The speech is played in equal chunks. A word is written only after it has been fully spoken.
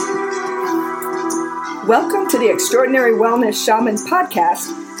Welcome to the Extraordinary Wellness Shaman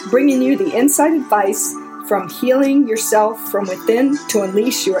podcast, bringing you the inside advice from healing yourself from within to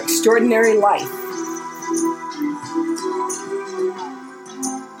unleash your extraordinary life.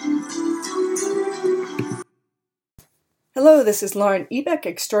 Hello, this is Lauren Ebeck,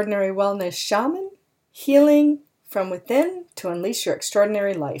 Extraordinary Wellness Shaman, healing from within to unleash your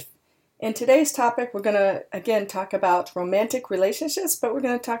extraordinary life. In today's topic, we're going to, again, talk about romantic relationships, but we're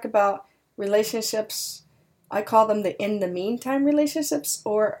going to talk about relationships, I call them the in the meantime relationships,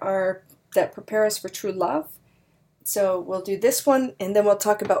 or that prepare us for true love. So we'll do this one, and then we'll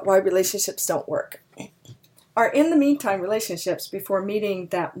talk about why relationships don't work. Our in the meantime relationships before meeting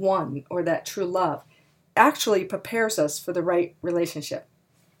that one or that true love actually prepares us for the right relationship.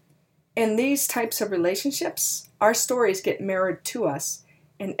 In these types of relationships, our stories get mirrored to us,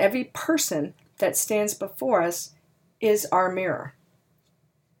 and every person that stands before us is our mirror.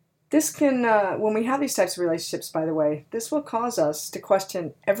 This can, when we have these types of relationships, by the way, this will cause us to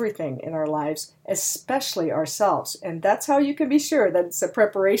question everything in our lives, especially ourselves. And that's how you can be sure that it's a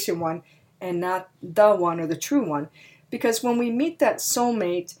preparation one and not the one or the true one. Because when we meet that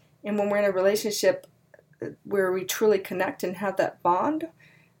soulmate and when we're in a relationship where we truly connect and have that bond,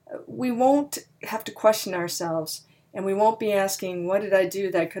 we won't have to question ourselves, and we won't be asking, what did I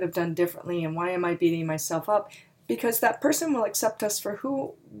do that I could have done differently, and why am I beating myself up? Because that person will accept us for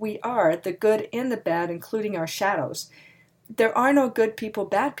who we are, the good and the bad, including our shadows. There are no good people,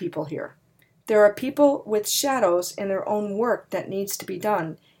 bad people here. There are people with shadows and their own work that needs to be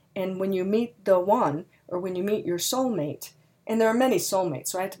done. And when you meet the one, or when you meet your soulmate, and there are many soulmates,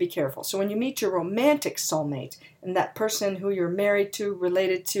 so I have to be careful. So when you meet your romantic soulmate, and that person who you're married to,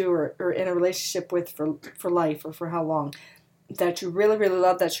 related to, or in a relationship with for life, or for how long, that you really, really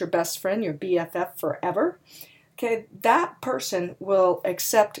love, that's your best friend, your BFF forever, okay, that person will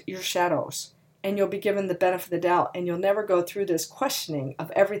accept your shadows, and you'll be given the benefit of the doubt, and you'll never go through this questioning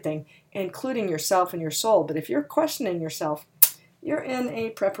of everything, including yourself and your soul. But if you're questioning yourself, you're in a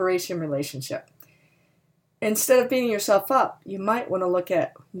preparation relationship. Instead of beating yourself up, you might want to look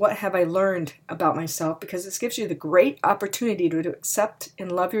at what have I learned about myself, because this gives you the great opportunity to accept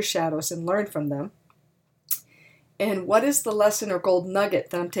and love your shadows and learn from them. And what is the lesson or gold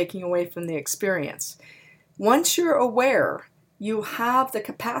nugget that I'm taking away from the experience? Once you're aware, you have the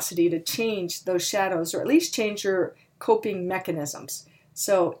capacity to change those shadows, or at least change your coping mechanisms.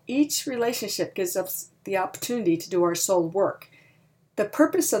 So each relationship gives us the opportunity to do our soul work. The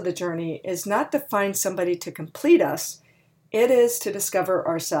purpose of the journey is not to find somebody to complete us, it is to discover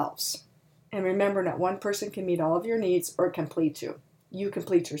ourselves. And remember, not one person can meet all of your needs or complete you. You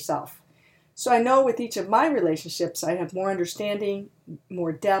complete yourself. So I know with each of my relationships, I have more understanding,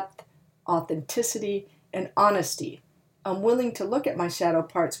 more depth, authenticity, and honesty. I'm willing to look at my shadow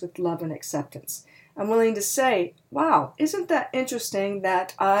parts with love and acceptance. I'm willing to say, wow, isn't that interesting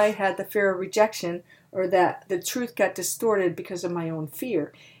that I had the fear of rejection, or that the truth got distorted because of my own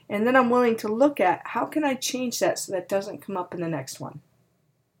fear. And then I'm willing to look at how can I change that so that doesn't come up in the next one.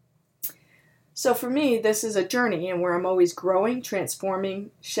 So for me, this is a journey, and where I'm always growing,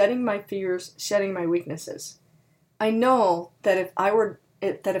 transforming, shedding my fears, shedding my weaknesses. I know that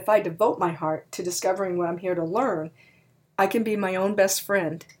if I devote my heart to discovering what I'm here to learn, I can be my own best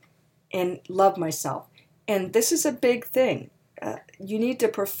friend and love myself. And this is a big thing. You need to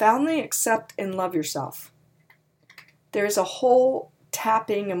profoundly accept and love yourself. There's a whole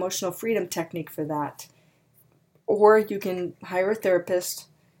tapping emotional freedom technique for that. Or you can hire a therapist.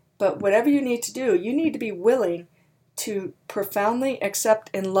 But whatever you need to do, you need to be willing to profoundly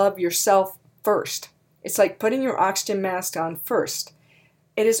accept and love yourself first. It's like putting your oxygen mask on first.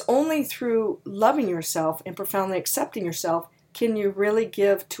 It is only through loving yourself and profoundly accepting yourself can you really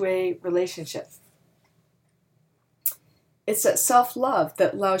give to a relationship. It's that self-love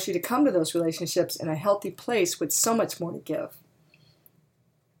that allows you to come to those relationships in a healthy place with so much more to give.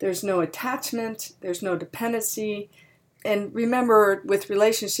 There's no attachment, there's no dependency. And remember, with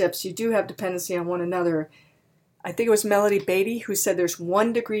relationships, you do have dependency on one another. I think it was Melody Beattie who said there's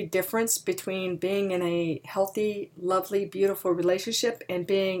 1 degree difference between being in a healthy, lovely, beautiful relationship and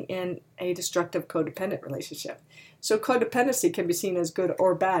being in a destructive, codependent relationship. So codependency can be seen as good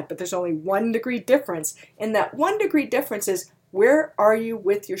or bad, but there's only 1 degree difference. And that 1 degree difference is, where are you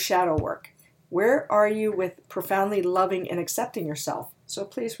with your shadow work? Where are you with profoundly loving and accepting yourself? So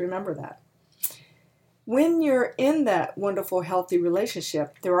please remember that. When you're in that wonderful, healthy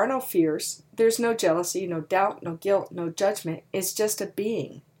relationship, there are no fears, there's no jealousy, no doubt, no guilt, no judgment. It's just a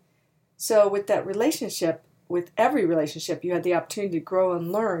being. So with that relationship, with every relationship, you have the opportunity to grow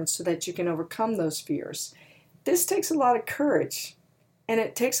and learn so that you can overcome those fears. This takes a lot of courage, and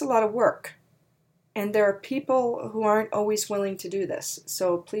it takes a lot of work. And there are people who aren't always willing to do this.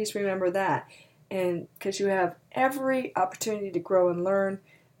 So please remember that. And because you have every opportunity to grow and learn,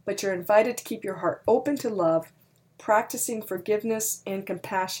 but you're invited to keep your heart open to love, practicing forgiveness and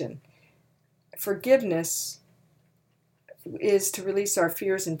compassion. Forgiveness is to release our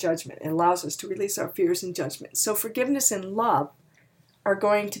fears and judgment. It allows us to release our fears and judgment. So forgiveness and love are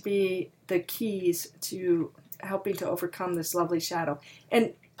going to be the keys to helping to overcome this lovely shadow.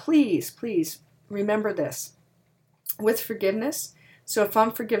 And please remember this. With forgiveness, so if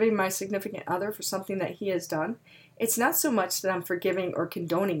I'm forgiving my significant other for something that he has done, it's not so much that I'm forgiving or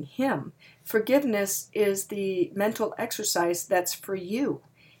condoning him. Forgiveness is the mental exercise that's for you.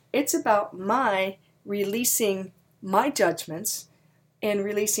 It's about my releasing my judgments and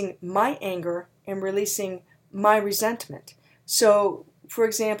releasing my anger and releasing my resentment. So, for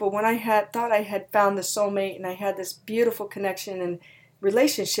example, when I thought I had found the soulmate and I had this beautiful connection and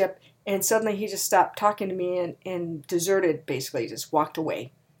relationship, and suddenly he just stopped talking to me and deserted, basically, just walked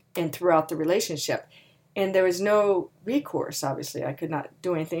away and threw out the relationship. And there was no recourse, obviously. I could not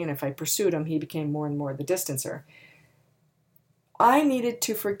do anything, and if I pursued him, he became more and more the distancer. I needed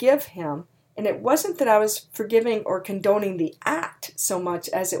to forgive him, and it wasn't that I was forgiving or condoning the act so much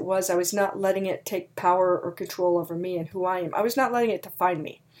as it was I was not letting it take power or control over me and who I am. I was not letting it define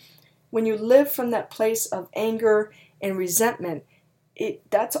me. When you live from that place of anger and resentment,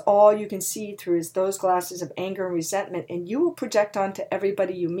 that's all you can see through is those glasses of anger and resentment, and you will project onto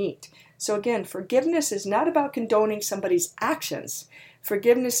everybody you meet. So again, forgiveness is not about condoning somebody's actions.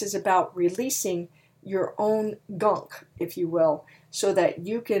 Forgiveness is about releasing your own gunk, if you will, so that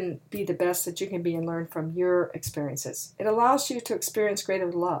you can be the best that you can be and learn from your experiences. It allows you to experience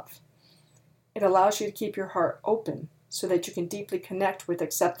greater love. It allows you to keep your heart open so that you can deeply connect with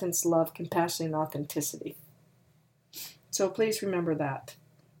acceptance, love, compassion, and authenticity. So please remember that.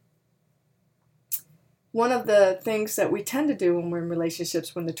 One of the things that we tend to do when we're in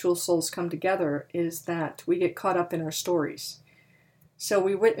relationships, when the two souls come together, is that we get caught up in our stories. So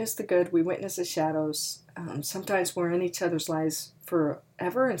we witness the good, we witness the shadows. Sometimes we're in each other's lives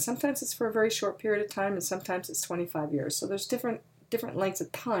forever, and sometimes it's for a very short period of time, and sometimes it's 25 years. So there's different lengths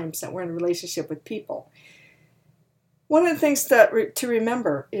of times that we're in a relationship with people. One of the things that to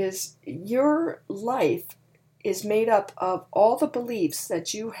remember is your life is made up of all the beliefs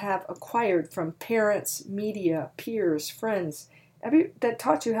that you have acquired from parents, media, peers, friends, that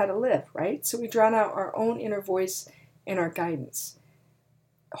taught you how to live, right? So we drown out our own inner voice and our guidance.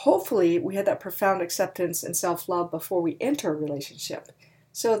 Hopefully, we had that profound acceptance and self-love before we enter a relationship.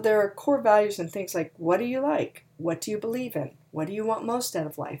 So there are core values and things like, what do you like? What do you believe in? What do you want most out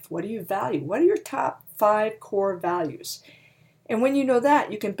of life? What do you value? What are your top 5 core values? And when you know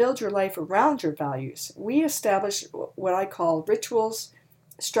that, you can build your life around your values. We establish what I call rituals,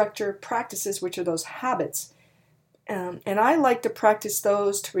 structure, practices, which are those habits. And I like to practice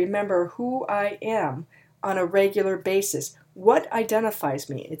those to remember who I am on a regular basis. What identifies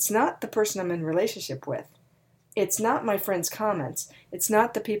me? It's not the person I'm in a relationship with. It's not my friends' comments. It's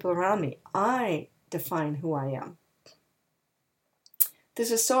not the people around me. I define who I am.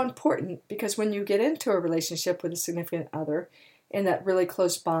 This is so important because when you get into a relationship with a significant other, in that really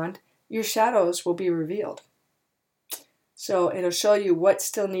close bond, your shadows will be revealed. So it'll show you what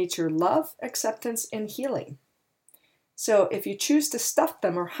still needs your love, acceptance, and healing. So if you choose to stuff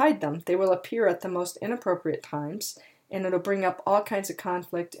them or hide them, they will appear at the most inappropriate times, and it'll bring up all kinds of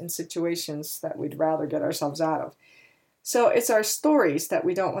conflict and situations that we'd rather get ourselves out of. So it's our stories that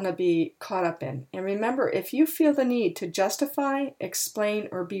we don't want to be caught up in. And remember, if you feel the need to justify, explain,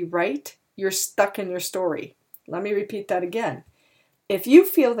 or be right, you're stuck in your story. Let me repeat that again. If you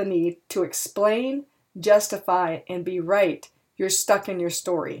feel the need to explain, justify, and be right, you're stuck in your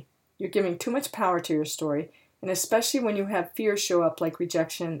story. You're giving too much power to your story, and especially when you have fears show up like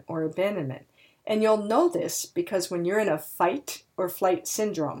rejection or abandonment. And you'll know this because when you're in a fight or flight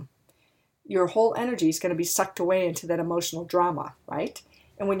syndrome, your whole energy is going to be sucked away into that emotional drama, right?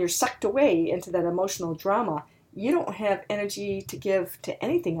 And when you're sucked away into that emotional drama, you don't have energy to give to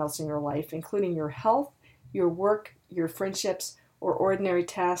anything else in your life, including your health, your work, your friendships, or ordinary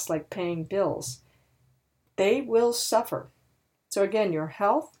tasks like paying bills. They will suffer. So again, your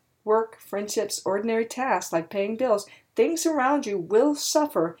health, work, friendships, ordinary tasks like paying bills, things around you will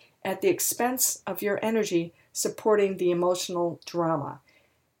suffer at the expense of your energy supporting the emotional drama.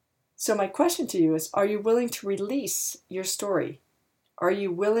 So my question to you is, are you willing to release your story? Are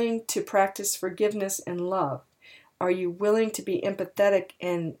you willing to practice forgiveness and love? Are you willing to be empathetic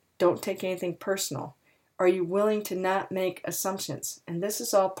and don't take anything personal? Are you willing to not make assumptions? And this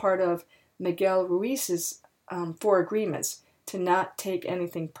is all part of Miguel Ruiz's 4 agreements, to not take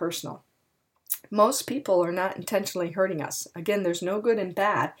anything personal. Most people are not intentionally hurting us. Again, there's no good and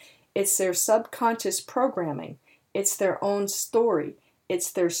bad. It's their subconscious programming. It's their own story.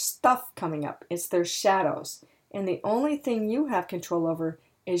 It's their stuff coming up. It's their shadows. And the only thing you have control over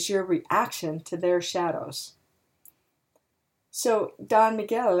is your reaction to their shadows. So Don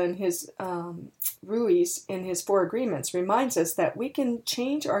Miguel in his Ruiz, in his Four Agreements, reminds us that we can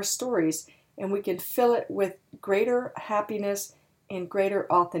change our stories and we can fill it with greater happiness and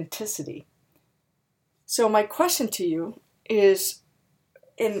greater authenticity. So my question to you is,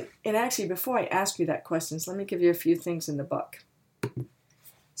 and actually before I ask you that question, let me give you a few things in the book.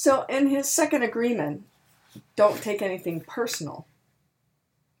 So in his second agreement, don't take anything personal.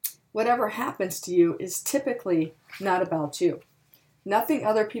 Whatever happens to you is typically not about you. Nothing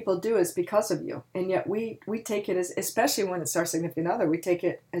other people do is because of you. And yet we take it as, especially when it's our significant other, we take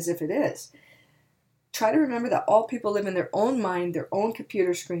it as if it is. Try to remember that all people live in their own mind, their own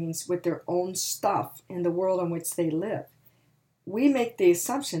computer screens, with their own stuff in the world in which they live. We make the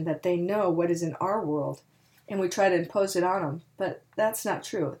assumption that they know what is in our world, and we try to impose it on them, but that's not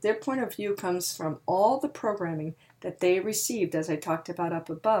true. Their point of view comes from all the programming that they received, as I talked about up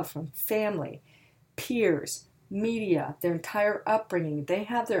above, from family, peers, media, their entire upbringing. They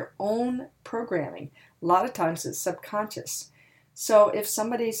have their own programming. A lot of times it's subconscious. So if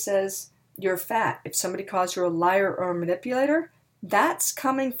somebody says you're fat, if somebody calls you a liar or a manipulator, that's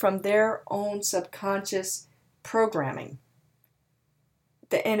coming from their own subconscious programming.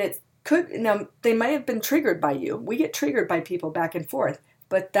 And it could, now they might have been triggered by you. We get triggered by people back and forth,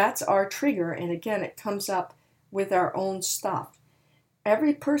 but that's our trigger. And again, it comes up with our own stuff.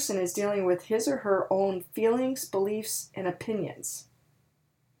 Every person is dealing with his or her own feelings, beliefs, and opinions.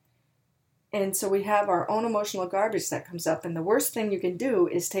 And so we have our own emotional garbage that comes up. And the worst thing you can do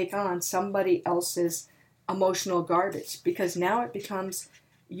is take on somebody else's emotional garbage, because now it becomes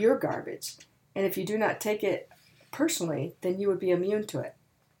your garbage. And if you do not take it personally, then you would be immune to it.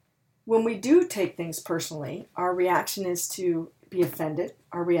 When we do take things personally, our reaction is to be offended.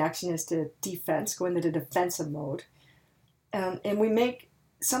 Our reaction is to defense, go into the defensive mode. And we make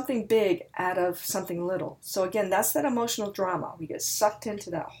something big out of something little. So again, that's that emotional drama. We get sucked into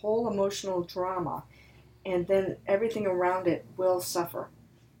that whole emotional drama, and then everything around it will suffer.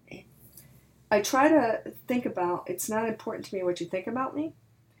 I try to think about, it's not important to me what you think about me.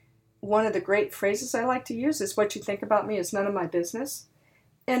 One of the great phrases I like to use is, what you think about me is none of my business.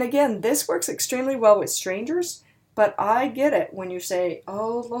 And again, this works extremely well with strangers, but I get it when you say,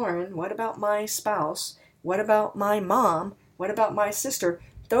 oh, Lauren, what about my spouse? What about my mom? What about my sister?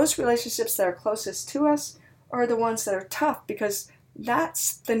 Those relationships that are closest to us are the ones that are tough, because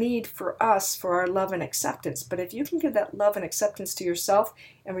that's the need for us for our love and acceptance. But if you can give that love and acceptance to yourself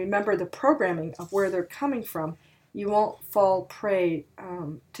and remember the programming of where they're coming from, you won't fall prey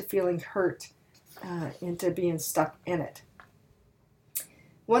to feeling hurt and to being stuck in it.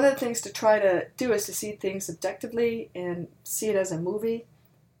 One of the things to try to do is to see things objectively and see it as a movie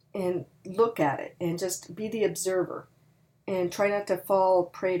and look at it and just be the observer and try not to fall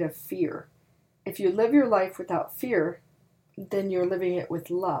prey to fear. If you live your life without fear, then you're living it with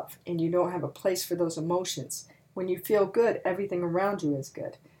love, and you don't have a place for those emotions. When you feel good, everything around you is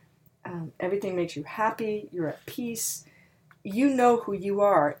good. Everything makes you happy, you're at peace. You know who you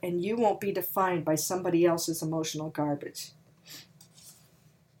are, and you won't be defined by somebody else's emotional garbage.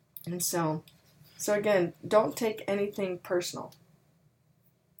 And so again, don't take anything personal.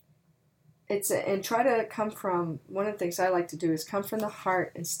 And try to come from, one of the things I like to do is come from the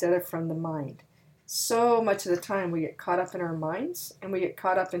heart instead of from the mind. So much of the time we get caught up in our minds, and we get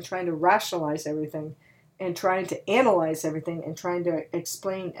caught up in trying to rationalize everything and trying to analyze everything and trying to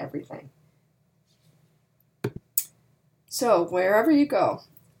explain everything. So wherever you go,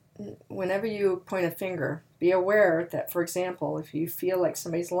 whenever you point a finger, be aware that, for example, if you feel like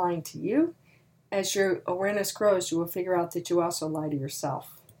somebody's lying to you, as your awareness grows, you will figure out that you also lie to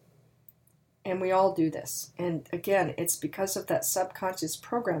yourself. And we all do this. And again, it's because of that subconscious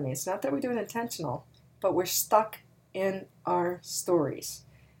programming. It's not that we do it intentional, but we're stuck in our stories.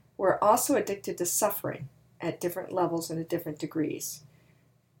 We're also addicted to suffering at different levels and at different degrees.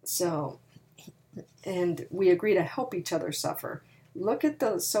 So, and we agree to help each other suffer. Look at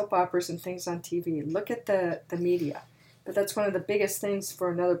the soap operas and things on TV. Look at the media. But that's one of the biggest things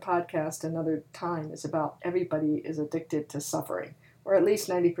for another podcast, another time, is about everybody is addicted to suffering, or at least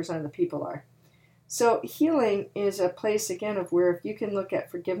 90% of the people are. So healing is a place, again, of where if you can look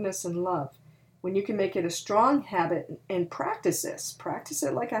at forgiveness and love, when you can make it a strong habit and practice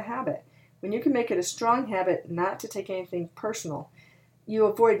it like a habit. When you can make it a strong habit not to take anything personal, you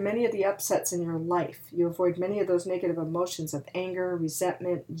avoid many of the upsets in your life. You avoid many of those negative emotions of anger,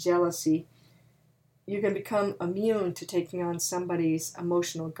 resentment, jealousy. you can become immune to taking on somebody's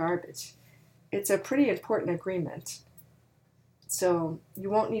emotional garbage. It's a pretty important agreement. So you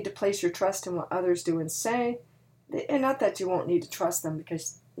won't need to place your trust in what others do and say. And not that you won't need to trust them,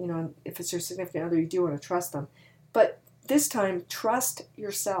 because, if it's your significant other, you do want to trust them. But this time, trust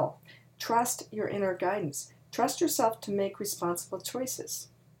yourself. Trust your inner guidance. Trust yourself to make responsible choices.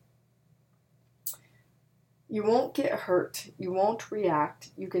 You won't get hurt. You won't react.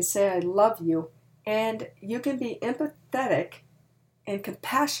 You can say, I love you. And you can be empathetic and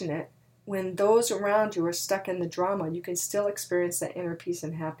compassionate when those around you are stuck in the drama. You can still experience that inner peace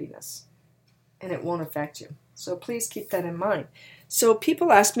and happiness, and it won't affect you. So please keep that in mind. So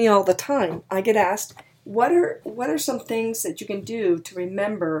people ask me all the time, I get asked, what are some things that you can do to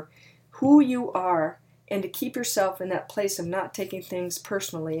remember who you are and to keep yourself in that place of not taking things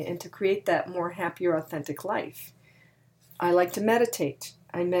personally and to create that more happier, authentic life? I like to meditate.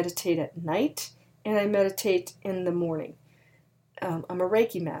 I meditate at night and I meditate in the morning. I'm a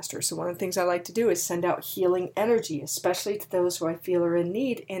Reiki master, so one of the things I like to do is send out healing energy, especially to those who I feel are in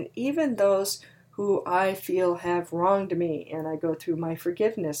need, and even those who I feel have wronged me, and I go through my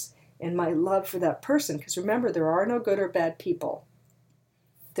forgiveness and my love for that person, because remember, there are no good or bad people.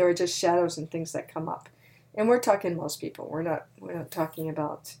 There are just shadows and things that come up. And we're talking most people. We're not talking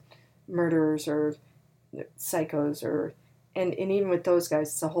about murderers or psychos and even with those guys,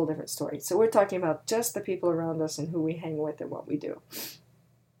 it's a whole different story. So we're talking about just the people around us and who we hang with and what we do.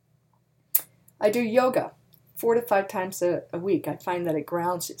 I do yoga 4 to 5 times a week. I find that it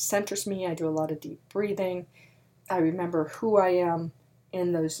grounds, it centers me. I do a lot of deep breathing. I remember who I am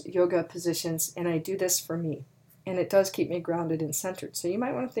in those yoga positions, and I do this for me. And it does keep me grounded and centered. So you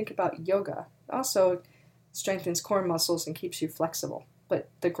might want to think about yoga. Also strengthens core muscles and keeps you flexible. But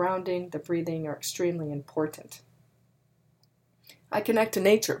the grounding, the breathing are extremely important. I connect to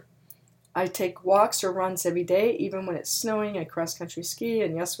nature. I take walks or runs every day, even when it's snowing. I cross-country ski,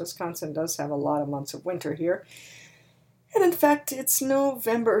 and yes, Wisconsin does have a lot of months of winter here. And in fact, it's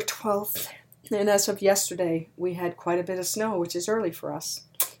November 12th, and as of yesterday, we had quite a bit of snow, which is early for us.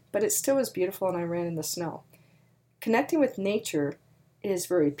 But it still was beautiful, and I ran in the snow. Connecting with nature is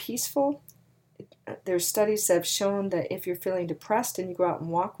very peaceful. There's studies that have shown that if you're feeling depressed and you go out and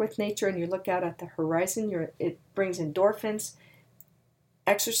walk with nature and you look out at the horizon, it brings endorphins.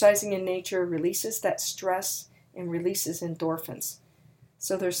 Exercising in nature releases that stress and releases endorphins.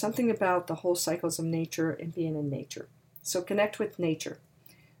 So there's something about the whole cycles of nature and being in nature. So connect with nature.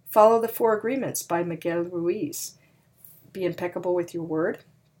 Follow the 4 Agreements by Miguel Ruiz. Be impeccable with your word.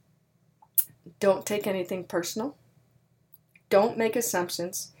 Don't take anything personal. Don't make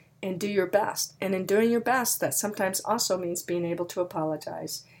assumptions, and do your best. And in doing your best, that sometimes also means being able to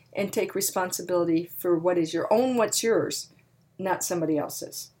apologize and take responsibility for what is your own, what's yours, not somebody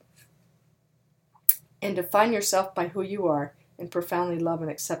else's. And define yourself by who you are and profoundly love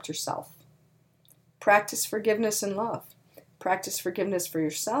and accept yourself. Practice forgiveness and love. Practice forgiveness for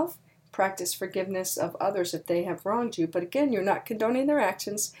yourself. Practice forgiveness of others if they have wronged you. But again, you're not condoning their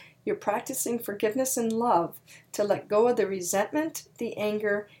actions. You're practicing forgiveness and love to let go of the resentment, the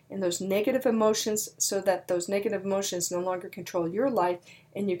anger, and those negative emotions so that those negative emotions no longer control your life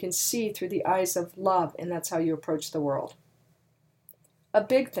and you can see through the eyes of love, and that's how you approach the world. A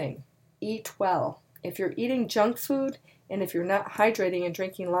big thing, eat well. If you're eating junk food and if you're not hydrating and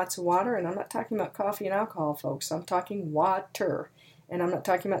drinking lots of water, and I'm not talking about coffee and alcohol, folks, I'm talking water, and I'm not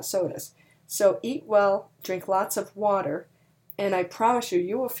talking about sodas. So eat well, drink lots of water, and I promise you,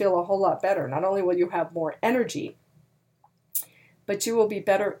 you will feel a whole lot better. Not only will you have more energy, but you will be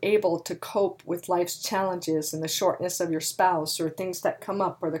better able to cope with life's challenges and the shortness of your spouse or things that come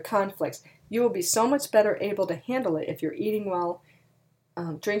up or the conflicts. You will be so much better able to handle it if you're eating well,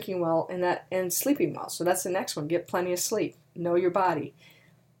 drinking well, and sleeping well. So that's the next one. Get plenty of sleep. Know your body.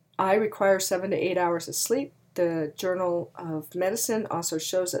 I require 7 to 8 hours of sleep. The Journal of Medicine also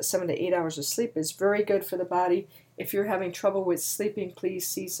shows that 7 to 8 hours of sleep is very good for the body. If you're having trouble with sleeping, please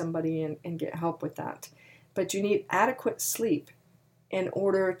see somebody and get help with that. But you need adequate sleep in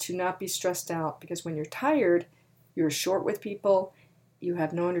order to not be stressed out, because when you're tired, you're short with people, you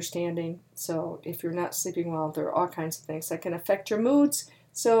have no understanding. So if you're not sleeping well, there are all kinds of things that can affect your moods.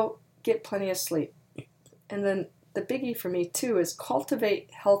 So get plenty of sleep. And then the biggie for me too is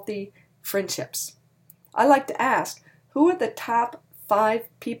cultivate healthy friendships. I like to ask, who are the top 5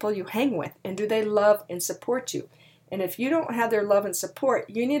 people you hang with, and do they love and support you? And if you don't have their love and support,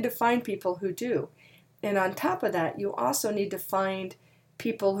 you need to find people who do. And on top of that, you also need to find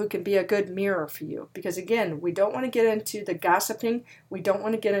people who can be a good mirror for you. Because again, we don't want to get into the gossiping. We don't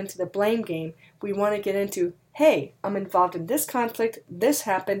want to get into the blame game. We want to get into, hey, I'm involved in this conflict. This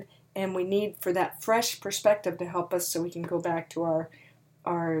happened. and we need for that fresh perspective to help us so we can go back to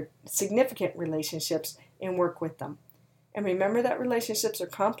our significant relationships and work with them. And remember that relationships are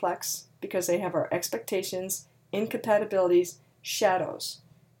complex because they have our expectations, incompatibilities, shadows.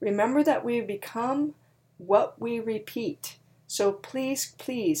 Remember that we become what we repeat. So please,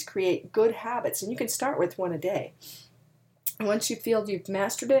 please create good habits. And you can start with one a day. And once you feel you've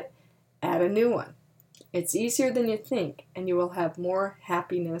mastered it, add a new one. It's easier than you think, and you will have more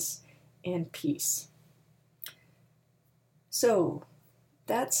happiness and peace. So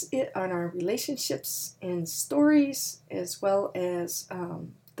that's it on our relationships and stories, as well as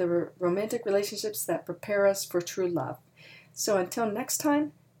the romantic relationships that prepare us for true love. So until next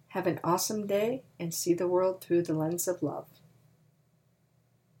time, have an awesome day and see the world through the lens of love.